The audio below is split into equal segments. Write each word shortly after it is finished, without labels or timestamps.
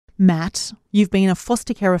Matt, you've been a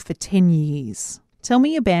foster carer for 10 years. Tell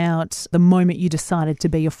me about the moment you decided to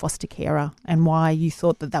be a foster carer and why you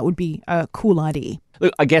thought that that would be a cool idea.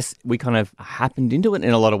 Look, I guess we kind of happened into it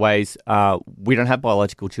in a lot of ways. We don't have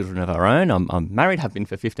biological children of our own. I'm married, have been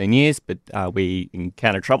for 15 years, but we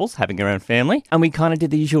encountered troubles having our own family. And we kind of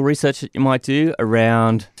did the usual research that you might do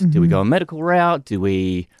around, do we go a medical route? Do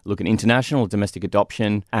we look at international or domestic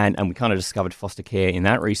adoption? And we kind of discovered foster care in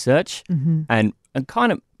that research and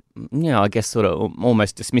kind of, I guess sort of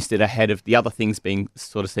almost dismissed it ahead of the other things being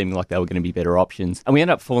sort of seeming like they were going to be better options. And we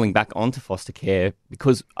ended up falling back onto foster care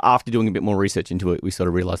because after doing a bit more research into it, we sort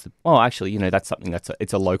of realised that, actually, that's something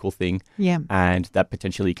it's a local thing. Yeah. And that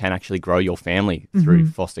potentially can actually grow your family through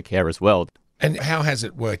foster care as well. And how has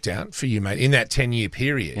it worked out for you, mate, in that 10-year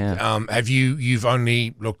period? Yeah. Have you've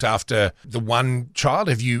only looked after the one child?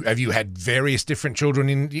 Have you had various different children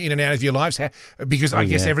in and out of your lives? Because I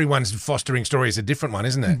guess everyone's fostering story is a different one,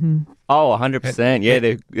 isn't it? Oh, 100%.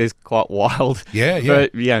 Yeah, there's quite wild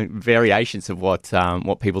variations of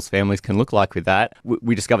what people's families can look like with that.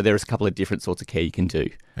 We discovered there's a couple of different sorts of care you can do.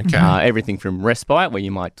 Okay. Everything from respite, where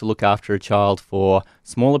you might look after a child for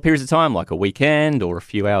smaller periods of time, like a weekend or a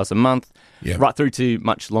few hours a month, right through to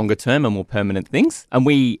much longer term and more permanent things. And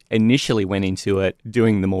we initially went into it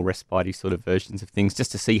doing the more respite sort of versions of things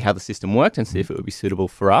just to see how the system worked and see if it would be suitable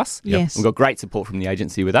for us. Yes. We got great support from the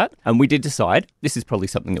agency with that. And we did decide this is probably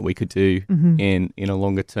something that we could do in a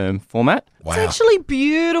longer term format. Wow. It's actually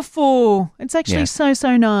beautiful. It's actually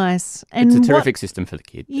so nice. And it's a terrific system for the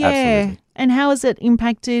kid. Yeah. Absolutely. And how has it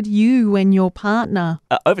impacted you and your partner?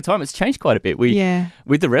 Over time, it's changed quite a bit.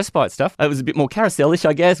 With the respite stuff, it was a bit more carouselish,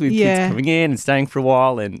 I guess, with kids coming in and staying for a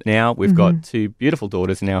while. And now we've got two beautiful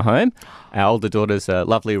daughters in our home. Our older daughter's a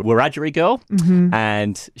lovely Wiradjuri girl,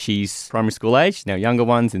 and she's primary school age. Now, younger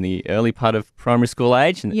one's in the early part of primary school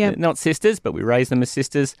age. And they're not sisters, but we raise them as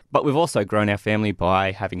sisters. But we've also grown our family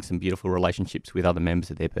by having some beautiful relationships with other members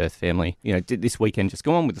of their birth family. This weekend just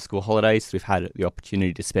gone with the school holidays, we've had the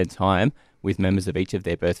opportunity to spend time with members of each of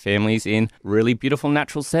their birth families in really beautiful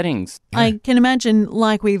natural settings. I can imagine,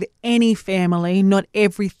 like with any family, not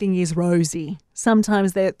everything is rosy.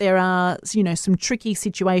 Sometimes there are, some tricky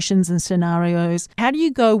situations and scenarios. How do you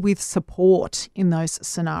go with support in those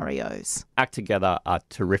scenarios? Act Together are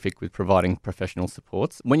terrific with providing professional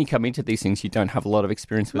supports. When you come into these things, you don't have a lot of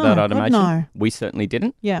experience with that, I'd imagine. No. We certainly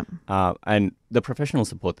didn't. Yeah. And the professional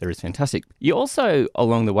support there is fantastic. You also,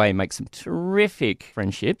 along the way, make some terrific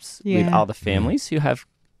friendships with other families who have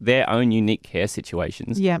their own unique care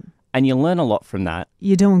situations. Yeah. And you learn a lot from that.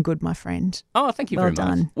 You're doing good, my friend. Oh, thank you Well very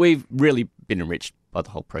much. done. We've really been enriched by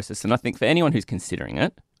the whole process. And I think for anyone who's considering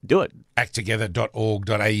it, do it.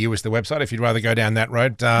 acttogether.org.au is the website if you'd rather go down that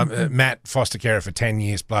road. Matt, foster carer for 10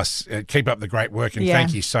 years plus. Keep up the great work and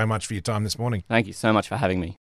thank you so much for your time this morning. Thank you so much for having me.